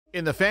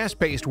In the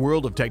fast-paced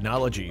world of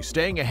technology,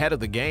 staying ahead of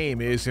the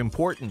game is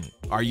important.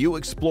 Are you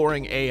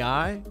exploring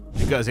AI?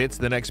 Because it's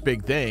the next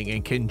big thing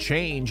and can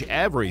change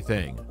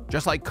everything.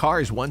 Just like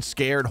cars once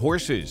scared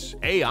horses,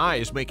 AI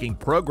is making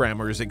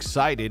programmers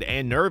excited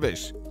and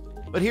nervous.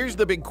 But here's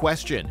the big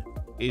question.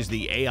 Is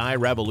the AI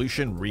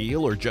revolution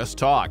real or just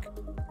talk?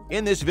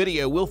 In this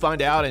video, we'll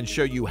find out and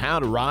show you how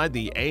to ride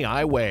the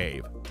AI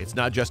wave. It's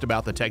not just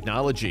about the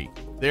technology.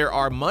 There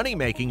are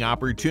money-making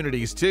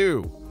opportunities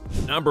too.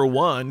 Number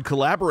 1.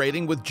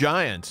 Collaborating with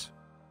giants.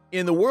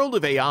 In the world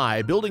of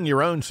AI, building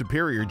your own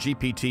superior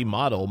GPT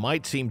model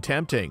might seem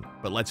tempting,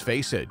 but let's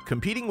face it,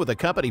 competing with a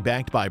company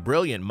backed by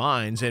brilliant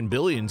minds and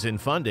billions in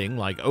funding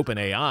like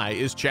OpenAI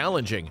is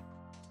challenging.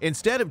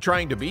 Instead of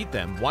trying to beat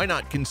them, why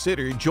not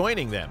consider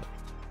joining them?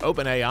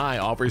 OpenAI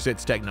offers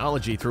its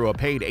technology through a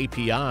paid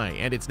API,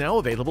 and it's now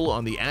available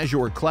on the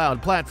Azure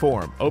cloud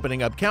platform,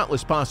 opening up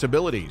countless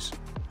possibilities.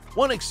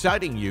 One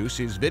exciting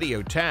use is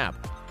Video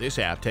Tap. This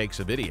app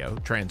takes a video,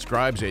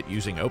 transcribes it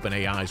using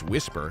OpenAI's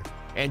Whisper,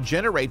 and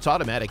generates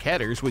automatic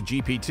headers with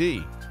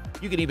GPT.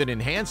 You can even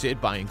enhance it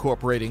by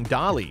incorporating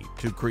DALL-E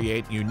to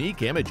create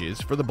unique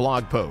images for the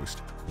blog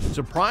post.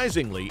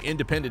 Surprisingly,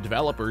 independent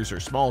developers or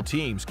small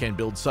teams can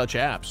build such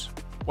apps.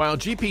 While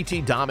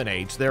GPT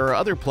dominates, there are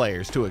other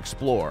players to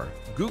explore.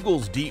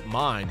 Google's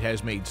DeepMind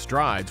has made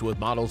strides with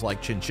models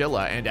like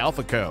Chinchilla and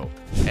AlphaGo,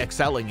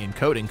 excelling in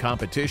coding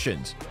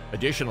competitions.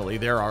 Additionally,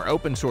 there are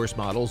open-source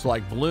models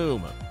like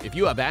Bloom. If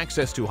you have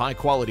access to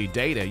high-quality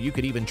data, you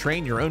could even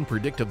train your own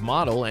predictive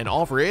model and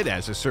offer it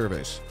as a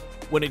service.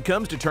 When it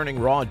comes to turning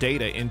raw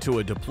data into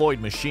a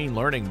deployed machine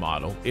learning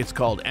model, it's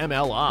called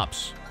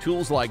MLOps.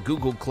 Tools like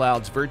Google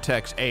Cloud's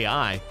Vertex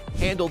AI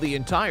handle the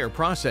entire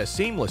process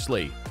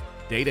seamlessly.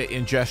 Data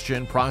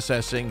ingestion,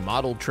 processing,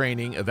 model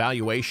training,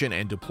 evaluation,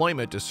 and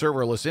deployment to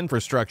serverless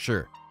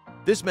infrastructure.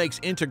 This makes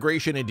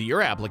integration into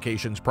your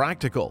applications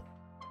practical.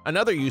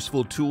 Another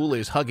useful tool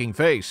is Hugging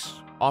Face,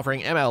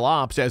 offering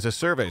MLOps as a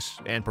service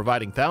and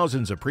providing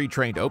thousands of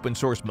pre-trained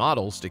open-source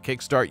models to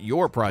kickstart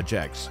your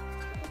projects.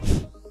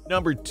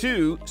 Number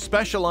 2.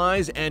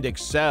 Specialize and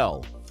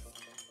excel.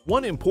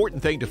 One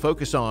important thing to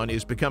focus on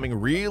is becoming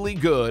really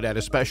good at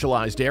a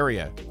specialized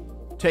area.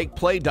 Take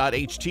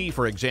Play.ht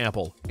for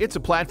example. It's a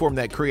platform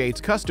that creates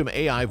custom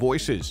AI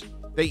voices.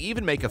 They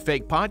even make a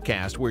fake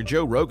podcast where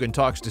Joe Rogan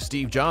talks to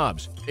Steve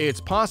Jobs.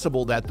 It's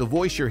possible that the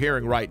voice you're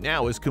hearing right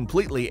now is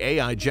completely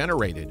AI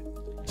generated.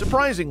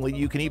 Surprisingly,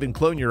 you can even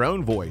clone your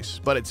own voice,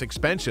 but it's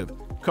expensive,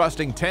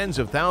 costing tens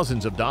of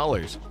thousands of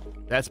dollars.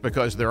 That's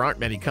because there aren't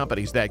many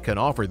companies that can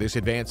offer this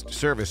advanced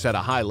service at a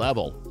high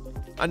level.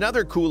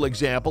 Another cool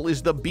example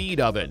is the Beat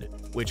Oven,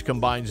 which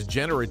combines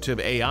generative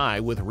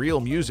AI with real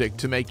music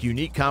to make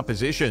unique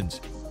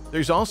compositions.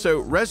 There's also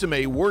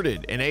Resume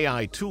Worded, an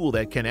AI tool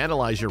that can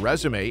analyze your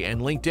resume and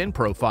LinkedIn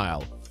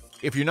profile.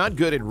 If you're not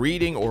good at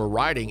reading or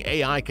writing,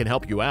 AI can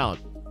help you out.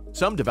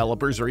 Some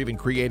developers are even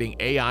creating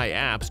AI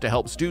apps to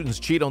help students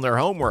cheat on their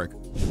homework,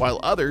 while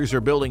others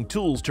are building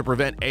tools to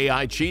prevent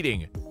AI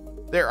cheating.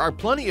 There are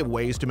plenty of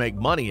ways to make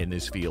money in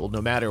this field,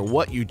 no matter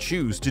what you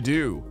choose to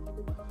do.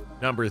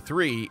 Number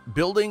 3.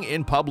 Building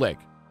in public.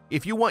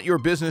 If you want your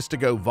business to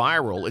go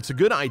viral, it's a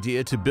good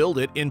idea to build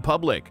it in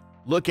public.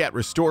 Look at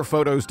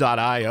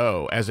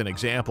RestorePhotos.io as an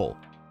example.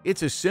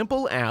 It's a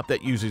simple app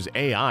that uses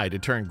AI to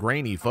turn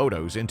grainy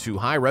photos into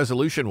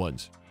high-resolution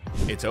ones.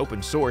 It's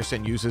open source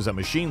and uses a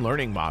machine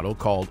learning model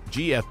called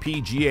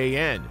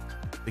GFP-GAN.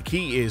 The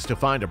key is to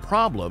find a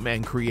problem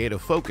and create a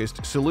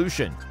focused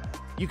solution.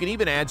 You can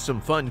even add some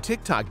fun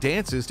TikTok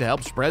dances to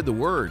help spread the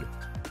word.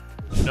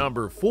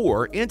 Number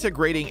 4.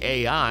 Integrating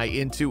AI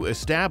into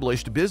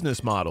established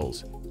business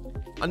models.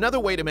 Another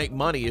way to make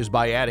money is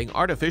by adding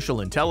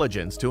artificial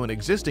intelligence to an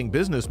existing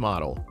business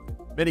model.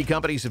 Many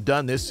companies have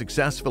done this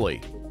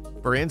successfully.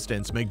 For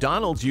instance,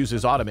 McDonald's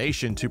uses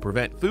automation to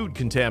prevent food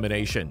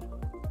contamination.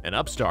 And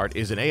Upstart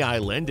is an AI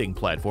lending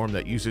platform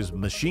that uses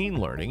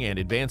machine learning and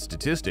advanced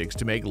statistics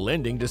to make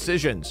lending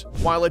decisions.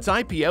 While its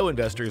IPO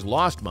investors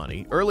lost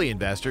money, early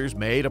investors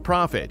made a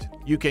profit.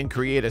 You can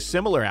create a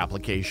similar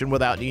application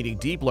without needing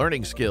deep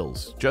learning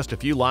skills. Just a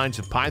few lines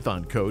of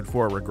Python code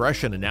for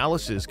regression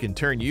analysis can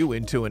turn you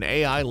into an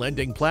AI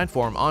lending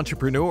platform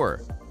entrepreneur.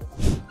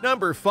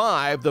 Number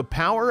 5. The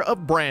power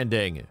of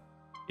branding.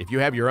 If you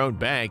have your own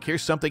bank,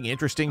 here's something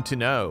interesting to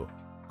know.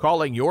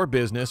 Calling your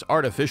business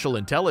artificial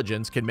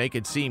intelligence can make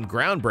it seem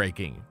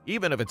groundbreaking,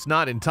 even if it's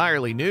not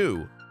entirely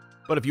new.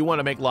 But if you want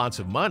to make lots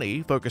of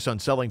money, focus on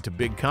selling to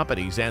big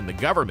companies and the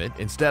government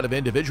instead of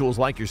individuals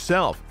like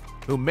yourself,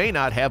 who may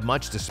not have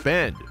much to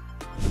spend.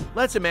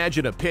 Let's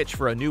imagine a pitch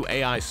for a new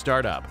AI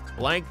startup.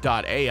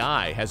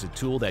 Blank.ai has a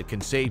tool that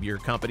can save your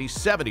company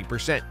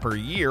 70% per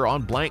year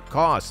on blank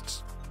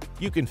costs.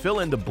 You can fill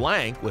in the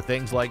blank with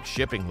things like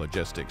shipping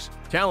logistics,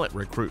 talent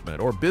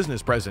recruitment, or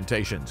business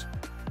presentations.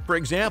 For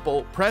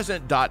example,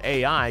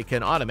 Present.ai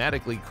can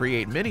automatically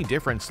create many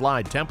different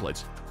slide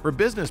templates for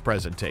business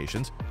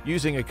presentations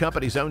using a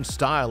company's own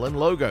style and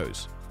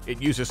logos. It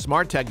uses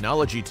smart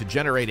technology to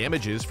generate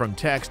images from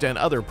text and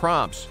other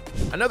prompts.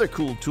 Another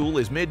cool tool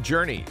is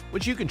Midjourney,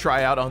 which you can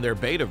try out on their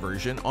beta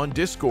version on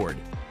Discord.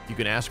 You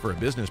can ask for a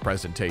business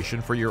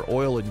presentation for your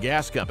oil and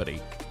gas company,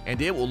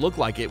 and it will look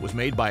like it was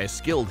made by a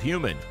skilled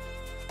human.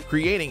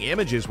 Creating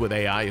images with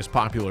AI is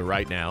popular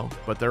right now,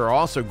 but there are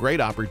also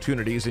great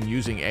opportunities in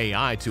using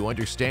AI to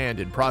understand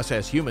and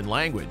process human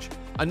language.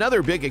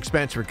 Another big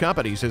expense for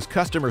companies is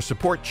customer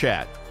support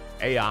chat.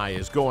 AI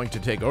is going to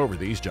take over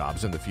these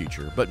jobs in the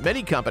future, but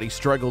many companies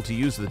struggle to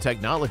use the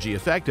technology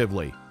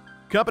effectively.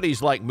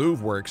 Companies like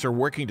MoveWorks are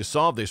working to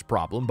solve this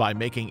problem by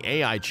making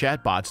AI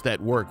chatbots that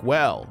work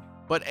well.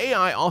 But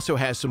AI also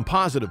has some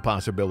positive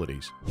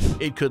possibilities.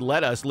 It could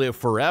let us live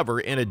forever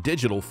in a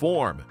digital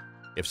form.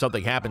 If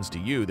something happens to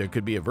you, there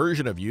could be a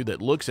version of you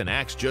that looks and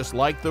acts just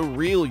like the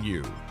real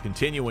you,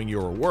 continuing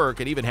your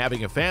work and even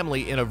having a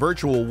family in a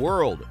virtual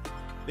world.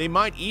 They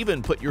might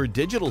even put your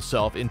digital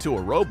self into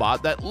a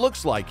robot that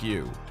looks like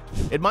you.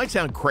 It might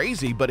sound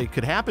crazy, but it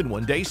could happen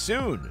one day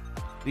soon.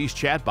 These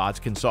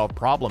chatbots can solve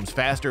problems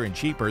faster and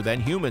cheaper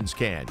than humans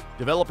can.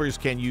 Developers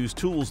can use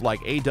tools like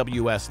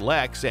AWS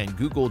Lex and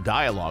Google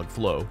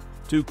Dialogflow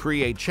to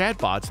create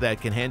chatbots that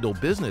can handle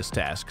business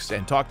tasks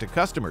and talk to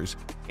customers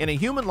in a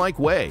human-like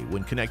way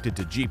when connected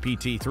to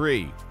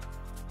GPT-3.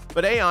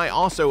 But AI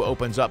also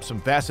opens up some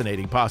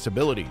fascinating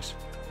possibilities.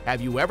 Have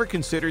you ever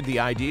considered the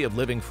idea of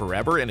living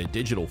forever in a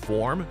digital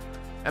form?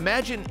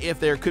 Imagine if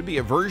there could be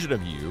a version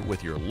of you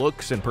with your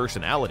looks and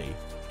personality,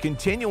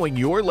 continuing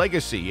your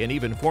legacy and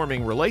even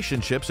forming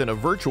relationships in a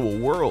virtual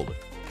world.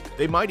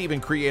 They might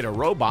even create a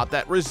robot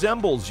that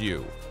resembles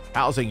you,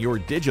 housing your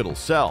digital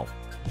self.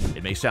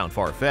 It may sound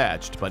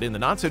far-fetched, but in the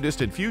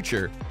not-so-distant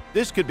future,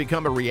 this could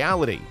become a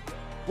reality.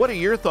 What are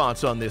your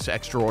thoughts on this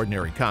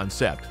extraordinary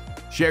concept?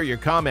 Share your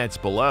comments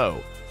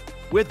below.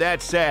 With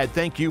that said,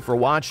 thank you for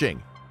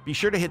watching. Be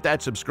sure to hit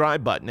that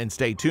subscribe button and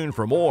stay tuned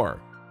for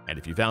more. And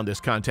if you found this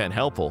content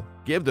helpful,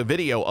 give the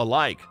video a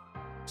like.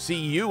 See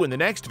you in the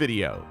next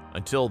video.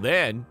 Until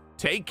then,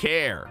 take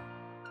care.